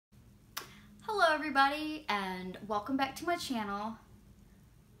Hello everybody, and welcome back to my channel,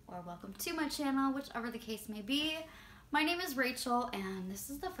 or welcome to my channel, whichever the case may be. My name is Rachel, and this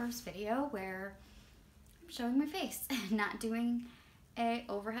is the first video where I'm showing my face and not doing a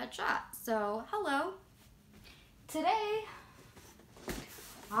overhead shot. So, hello. Today,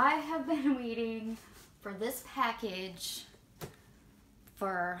 I have been waiting for this package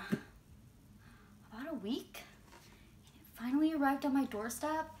for about a week. It finally arrived on my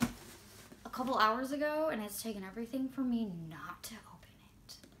doorstep a couple hours ago, and it's taken everything for me not to open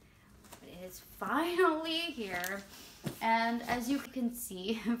it. But it is finally here, and as you can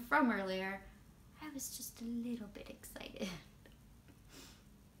see from earlier, I was just a little bit excited.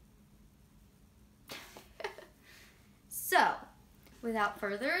 So, without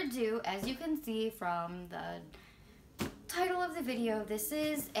further ado, as you can see from the title of the video, this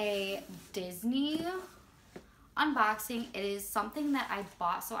is a Disney unboxing. It is something that I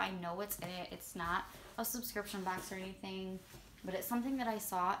bought, so I know what's in it. It's not a subscription box or anything, but it's something that I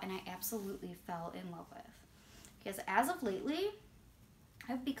saw and I absolutely fell in love with. Because as of lately,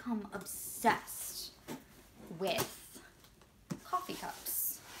 I've become obsessed with coffee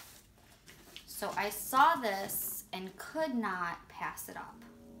cups. So I saw this and could not pass it up.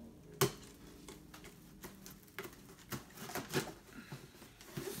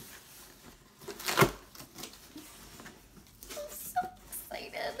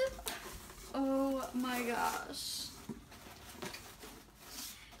 Oh my gosh.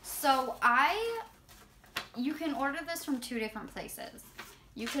 So you can order this from two different places.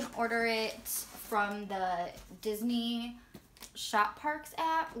 You can order it from the Disney Shop Parks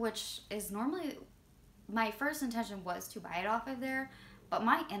app, which is normally, my first intention was to buy it off of there, but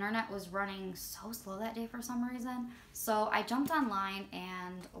my internet was running so slow that day for some reason. So I jumped online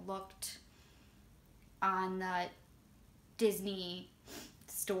and looked on the Disney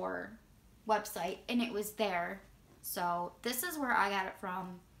store website, and it was there. So this is where I got it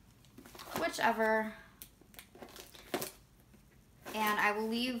from, whichever, and I will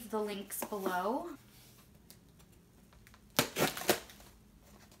leave the links below.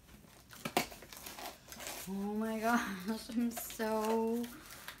 Oh my gosh, I'm so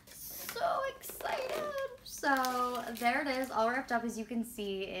excited. So there it is, all wrapped up. As you can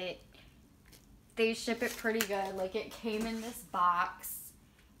see, they ship it pretty good. Like, it came in this box,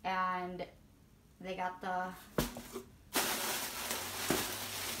 and they got the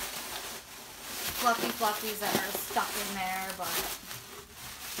fluffy fluffies that are stuck in there,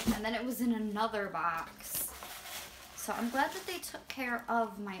 and then it was in another box. So I'm glad that they took care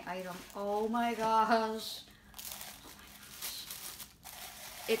of my item. Oh my gosh.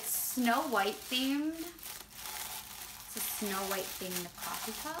 It's Snow White themed. It's a Snow White themed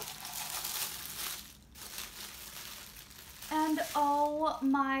coffee cup. And oh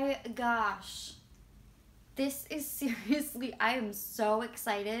my gosh, this is seriously, I am so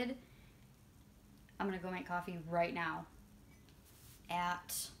excited. I'm gonna go make coffee right now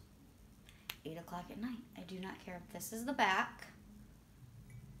at 8 o'clock at night. I do not care. This is the back.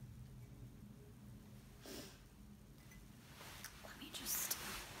 Let me just...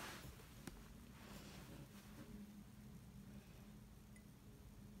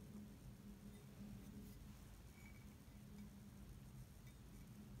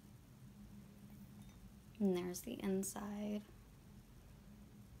 And there's the inside.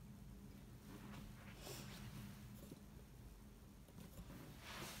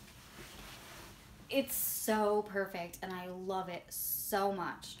 It's so perfect, and I love it so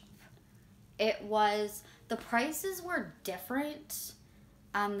much. The prices were different.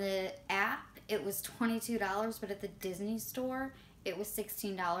 On the app, it was $22, but at the Disney store, it was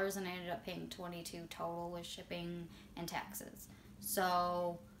 $16, and I ended up paying $22 total with shipping and taxes.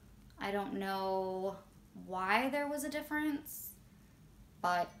 So I don't know why there was a difference,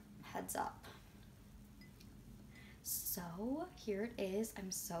 but heads up. So here it is.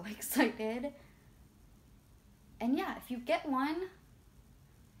 I'm so excited. And yeah, if you get one,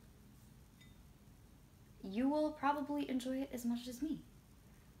 you will probably enjoy it as much as me.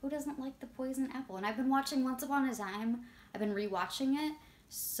 Who doesn't like the poison apple? And I've been watching Once Upon a Time. I've been rewatching it,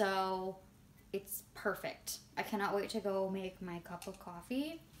 so it's perfect. I cannot wait to go make my cup of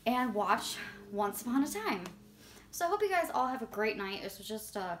coffee and watch Once Upon a Time. So I hope you guys all have a great night. This was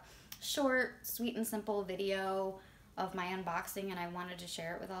just a short, sweet and simple video of my unboxing, and I wanted to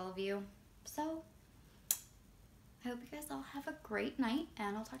share it with all of you. So I hope you guys all have a great night,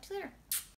 and I'll talk to you later.